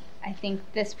 I think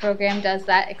this program does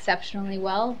that exceptionally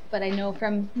well, but I know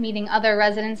from meeting other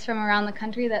residents from around the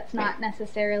country that's not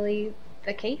necessarily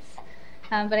the case.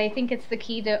 But I think it's the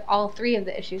key to all 3 of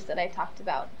the issues that I talked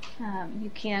about.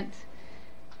 You can't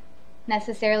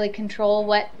necessarily control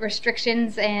what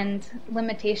restrictions and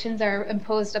limitations are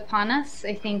imposed upon us.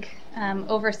 I think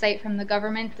oversight from the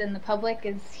government and the public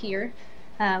is here,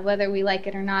 whether we like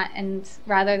it or not, and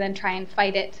rather than try and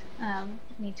fight it,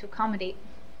 we need to accommodate.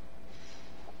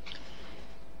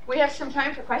 We have some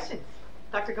time for questions.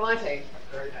 Dr. Galante.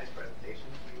 Very nice presentation.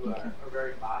 You are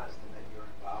very modest, and then you're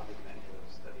involved in many of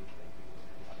those studies that you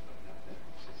end up putting up there.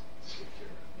 It's just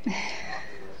your name off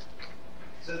the list.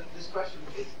 So this question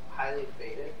is highly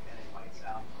debated, and it might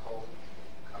sound cold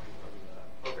coming from the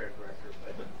program director,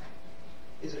 but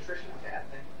is attrition a bad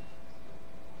thing?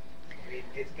 I mean,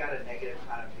 it's got a negative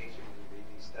connotation when you read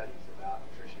these studies about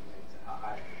attrition rates and how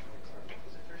high attrition rates are. But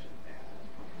is attrition bad?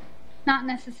 Not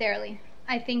necessarily.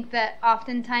 I think that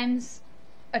oftentimes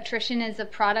attrition is a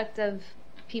product of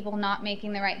people not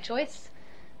making the right choice.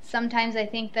 Sometimes I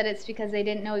think that it's because they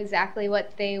didn't know exactly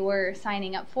what they were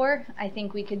signing up for. I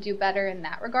think we could do better in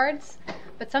that regards.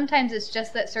 But sometimes it's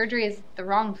just that surgery is the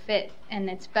wrong fit, and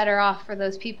it's better off for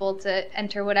those people to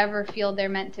enter whatever field they're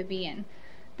meant to be in.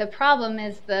 The problem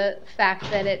is the fact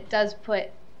that it does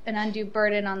put an undue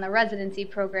burden on the residency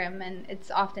program, and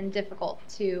it's often difficult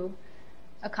to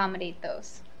accommodate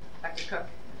those. Dr. Cook.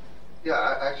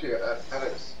 Yeah, actually,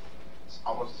 it's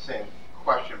almost the same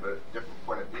question, but a different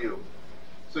point of view.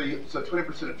 So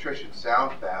 20% attrition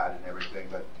sounds bad and everything,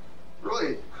 but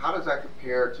really, how does that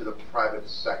compare to the private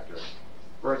sector?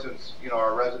 For instance,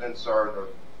 our residents are in the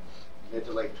mid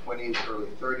to late 20s, early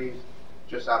 30s,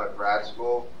 just out of grad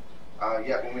school.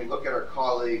 Yet when we look at our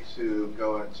colleagues who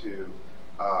go into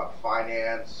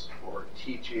finance or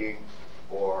teaching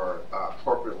or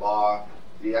corporate law,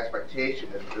 the expectation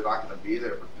is they're not going to be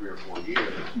there for 3 or 4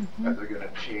 years, that they're going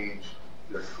to change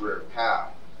their career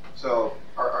path. So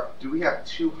do we have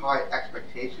too high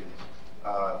expectations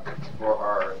for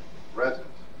our residents?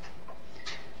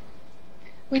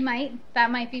 We might.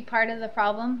 That might be part of the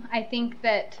problem. I think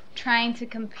that trying to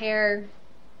compare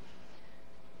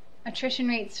attrition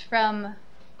rates from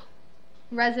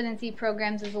residency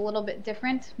programs is a little bit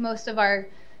different. Most of our,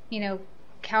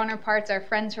 counterparts, our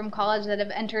friends from college that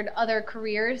have entered other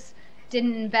careers,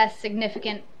 didn't invest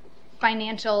significant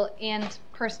financial and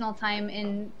personal time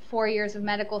in 4 years of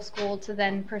medical school to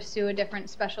then pursue a different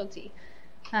specialty.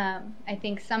 I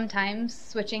think sometimes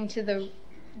switching to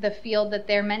the field that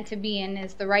they're meant to be in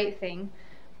is the right thing.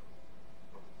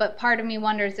 But part of me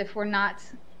wonders if we're not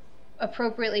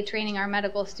appropriately training our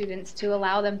medical students to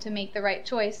allow them to make the right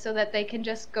choice so that they can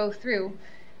just go through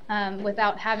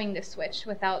without having to switch,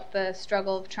 without the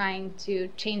struggle of trying to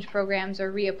change programs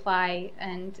or reapply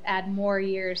and add more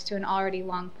years to an already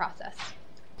long process.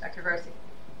 Dr. Versi.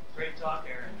 Great talk,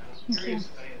 Erin. I was curious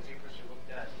if any of the papers you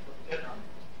looked at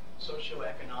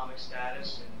socioeconomic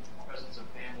status and presence of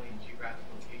family and geographic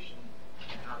location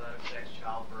and how that affects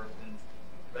childbirth and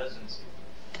residency.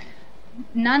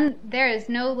 There is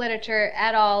no literature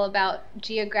at all about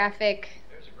geographic.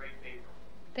 There's a great paper.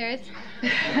 There is?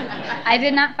 I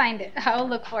did not find it. I'll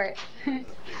look for it.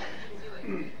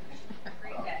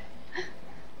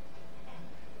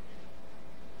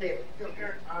 David.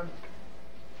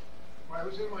 When I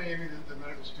was in Miami, the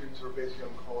medical students were basically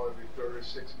on call every third or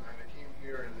sixth night. I came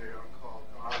here and they're on call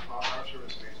on our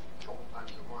service days a couple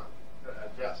times a month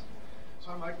at best.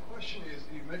 So my question is,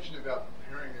 you mentioned about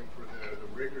preparing them for the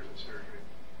rigors of surgery.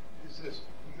 Is this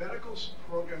medical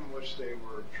program in which they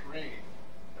were trained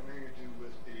having to do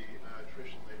with the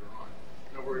attrition later on?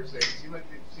 In other words, it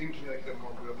seemed to me like a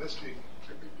more realistic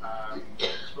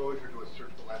exposure to a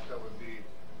surgical lifestyle would be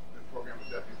the program was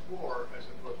that before, as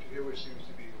opposed to here, which seems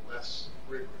to be less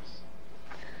rigorous.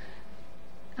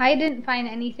 I didn't find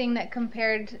anything that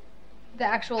compared the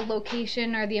actual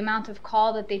location or the amount of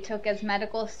call that they took as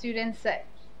medical students, that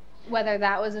whether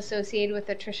that was associated with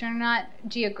attrition or not.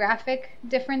 Geographic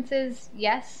differences,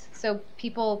 yes. So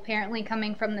people apparently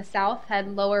coming from the south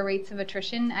had lower rates of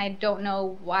attrition. I don't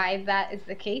know why that is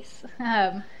the case,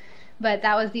 but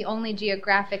that was the only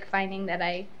geographic finding that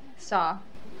I saw.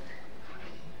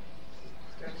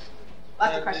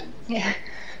 Lots of questions. Yeah.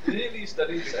 Did any of these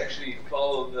studies actually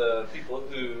follow the people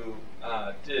who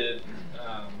did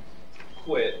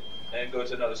quit and go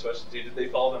to another specialty? Did they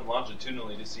follow them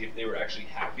longitudinally to see if they were actually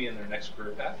happy in their next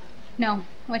career path? No,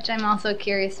 which I'm also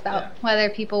curious about, Yeah. whether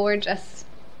people were just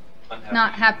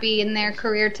not happy in their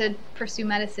career to pursue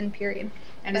medicine, period.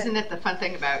 And isn't it the fun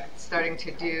thing about starting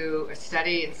to do a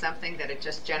study in something that it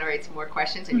just generates more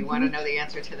questions and you want to know the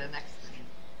answer to the next?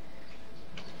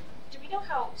 Do we know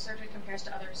how surgery compares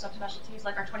to other subspecialties?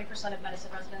 Like, are 20% of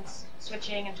medicine residents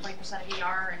switching and 20% of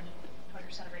ER and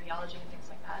 20% of radiology and things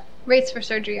like that? Rates for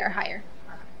surgery are higher.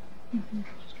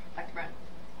 Dr. Brown.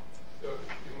 So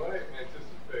you might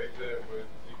anticipate that with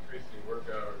decreasing work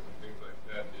hours and things like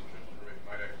that, the attrition rate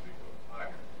might actually go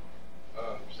higher.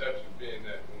 Perception being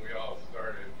that when we all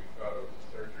started, we thought of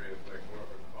surgery as like more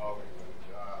of a calling than a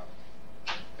job.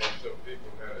 And so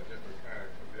people had a different kind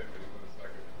of commitment. It was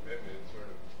like a commitment sort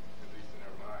of, at least in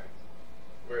our minds.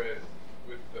 Whereas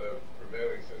with the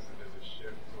prevailing sense that there's a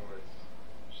shift towards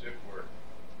shift work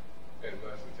and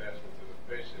less attachment to the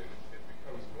patient, it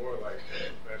becomes more like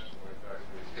a professional, like Dr.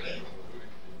 alluded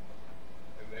to.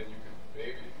 And then you could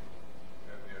maybe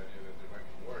have the idea that there might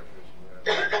be more attrition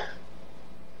rather.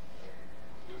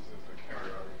 This is a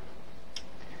counter argument.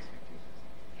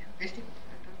 Christy?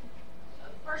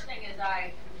 The first thing is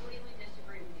I completely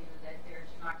disagree with you that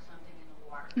there's not something in the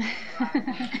water.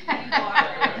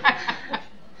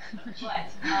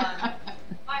 But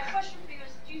my question for you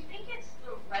is, do you think it's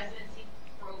the residency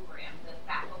program, the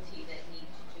faculty that need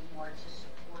to do more to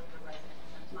support the residents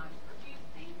sometimes, or do you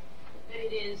think that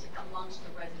it is amongst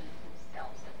the residents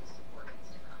themselves that the support needs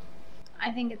to come?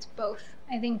 I think it's both.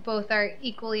 I think both are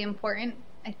equally important.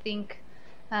 I think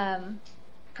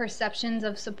perceptions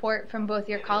of support from both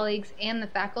your colleagues and the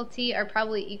faculty are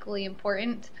probably equally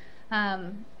important.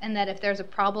 And that if there's a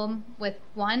problem with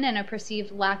one and a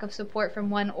perceived lack of support from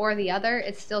one or the other,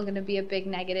 it's still going to be a big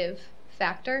negative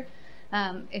factor.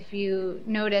 If you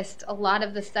noticed, a lot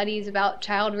of the studies about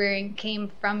child rearing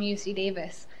came from UC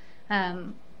Davis.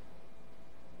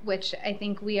 which I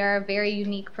think we are a very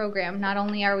unique program. Not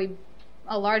only are we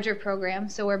a larger program,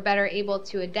 so we're better able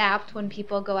to adapt when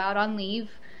people go out on leave,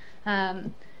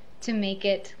 to make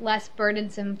it less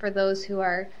burdensome for those who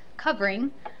are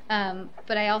covering.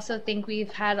 But I also think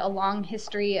we've had a long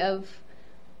history of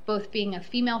both being a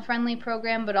female-friendly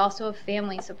program, but also a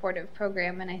family-supportive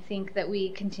program, and I think that we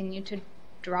continue to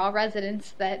draw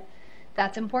residents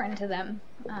that's important to them.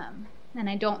 And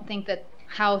I don't think that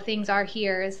how things are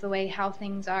here is the way how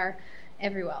things are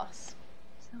everywhere else.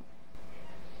 So.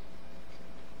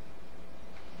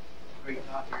 Great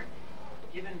talk here.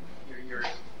 Given your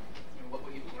what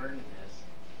you've learned in this,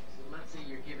 so let's say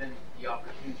you're given the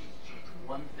opportunity to change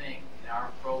one thing in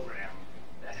our program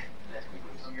that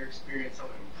from your experience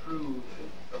will improve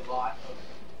the lot of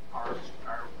our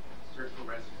surgical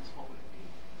residents, what would it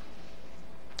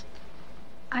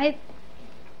be?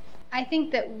 I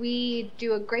think that we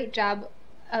do a great job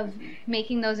of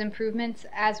making those improvements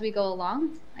as we go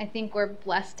along. I think we're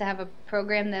blessed to have a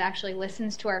program that actually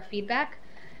listens to our feedback.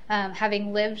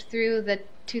 Having lived through the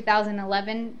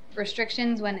 2011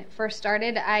 restrictions when it first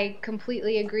started, I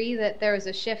completely agree that there was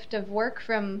a shift of work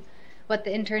from what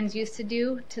the interns used to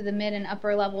do to the mid and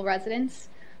upper level residents.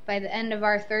 By the end of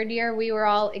our third year, we were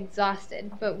all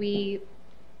exhausted, but we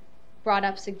brought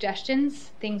up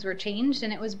suggestions, things were changed,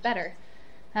 and it was better.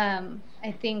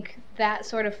 I think that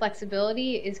sort of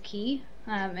flexibility is key,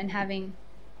 and having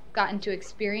gotten to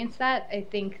experience that, I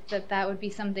think that would be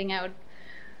something I would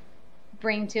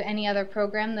bring to any other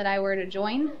program that I were to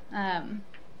join.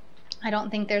 I don't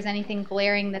think there's anything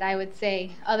glaring that I would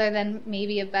say other than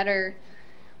maybe a better,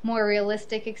 more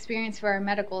realistic experience for our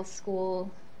medical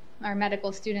school, our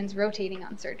medical students rotating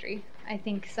on surgery. I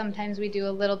think sometimes we do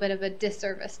a little bit of a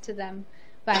disservice to them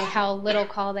by how little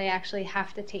call they actually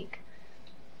have to take.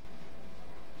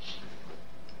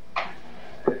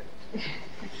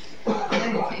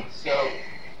 So,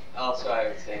 also I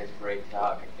would say it's a great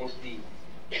talk. I think the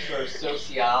sort of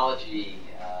sociology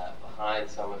behind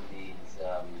some of these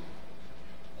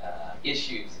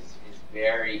issues is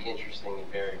very interesting and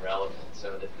very relevant.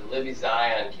 So the Libby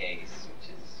Zion case, which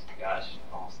is, gosh,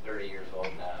 almost 30 years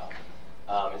old now,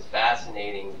 is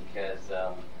fascinating because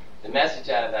the message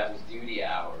out of that was duty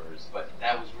hours, but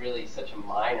that was really such a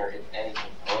minor, if any,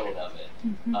 component of it.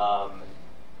 Mm-hmm.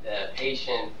 The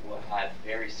patient had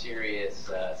very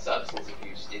serious substance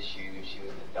abuse issues. She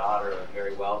was the daughter of a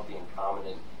very wealthy and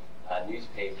prominent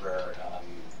newspaper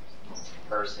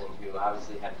person who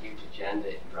obviously had a huge agenda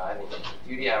in driving it.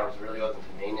 Duty hours really wasn't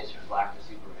the main issue, it was lack of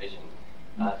supervision.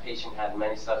 The patient had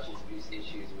many substance abuse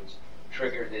issues which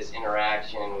triggered this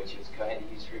interaction, which was had a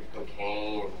history of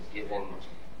cocaine and was given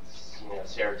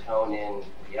serotonin,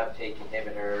 reuptake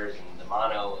inhibitors, and the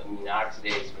monoamine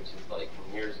oxidase, which is like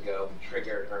from years ago,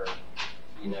 triggered her,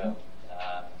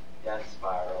 death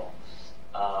spiral.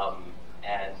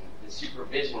 And the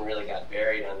supervision really got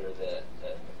buried under the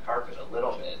carpet a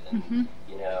little bit. And,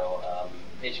 the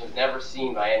patient was never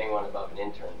seen by anyone above an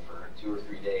intern for 2 or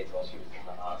 3 days while she was in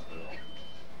the hospital.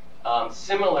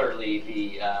 Similarly,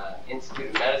 the Institute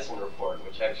of Medicine report,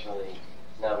 which actually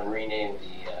has now been renamed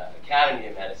the Academy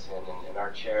of Medicine, and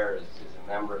our chair is a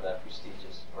member of that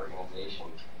prestigious organization.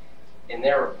 In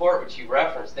their report, which you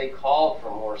referenced, they called for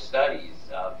more studies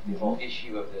of the whole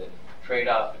issue of the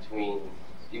trade-off between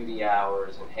duty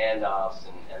hours and handoffs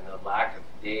and the lack of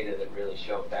data that really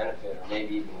show benefit or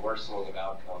maybe even worsening of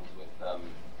outcomes with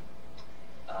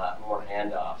more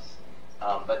handoffs.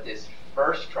 But this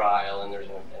first trial, and there's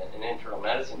an internal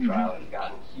medicine trial, has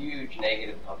gotten huge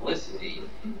negative publicity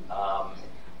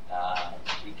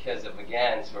because of,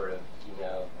 again, sort of,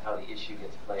 how the issue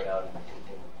gets played out in the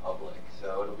public.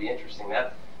 So it'll be interesting.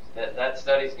 That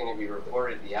study is going to be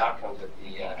reported, the outcomes at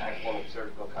the Academic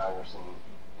Surgical Congress in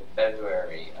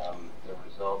February. The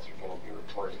results are going to be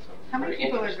reported. So how many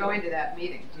people are going to that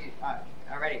meeting?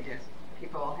 Already, do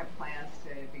people have plans to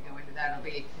be going to that?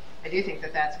 I do think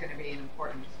that that's going to be an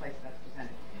important place that's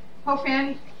presented.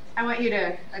 Ho-Fan, I want you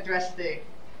to address the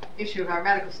issue of our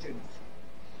medical students.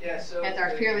 Yeah, so as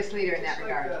our fearless leader in that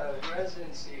regard. The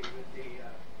residency with the duty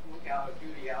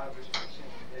hour restriction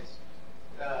is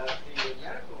the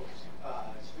medical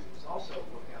students also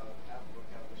have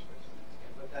workout restrictions,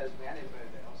 but that is managed by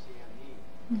the LCME.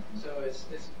 So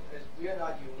we are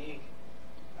not unique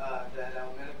that our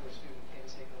medical student can't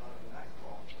take a lot of the night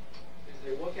call. Because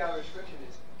the workout restriction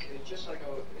is just like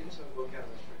our intern workout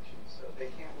restriction. So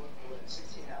they can't work more than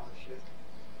 16-hour shift.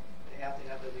 They have to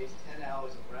have at least 10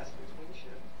 hours of rest between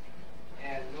shifts,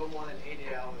 and no more than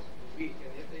 80 hours per week. And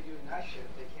if they do a night shift,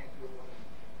 they can't do more than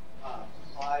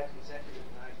 5 consecutive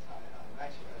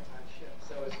nighttime shifts.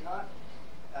 So it's not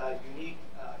unique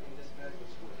in this medical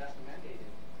school. That's mandated.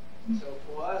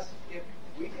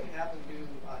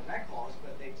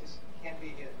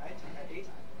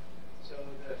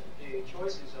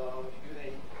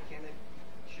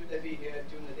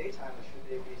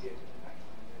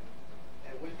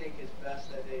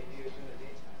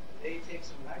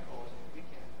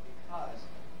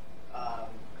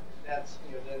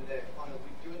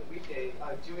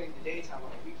 doing the daytime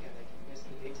on the weekend, they can miss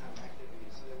the daytime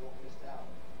activities, so they won't miss out.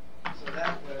 So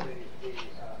that's where the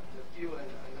few and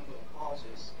a number of calls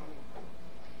is coming from.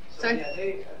 So yeah,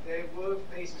 they will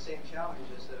face the same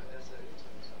challenges as the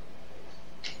interns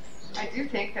face. I do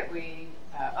think that we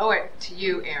owe it to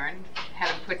you, Erin,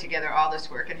 having put together all this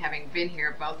work and having been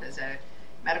here both as a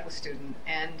medical student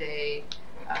and a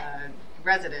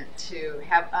resident, to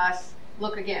have us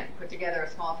look again, put together a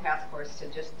small task force to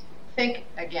just think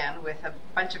again with a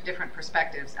bunch of different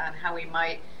perspectives on how we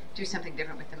might do something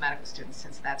different with the medical students,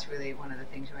 since that's really one of the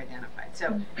things you identified.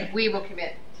 So we will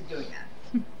commit to doing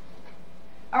that.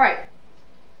 All right.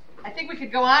 I think we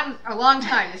could go on a long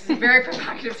time. This is a very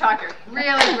provocative talk here.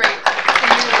 Really great.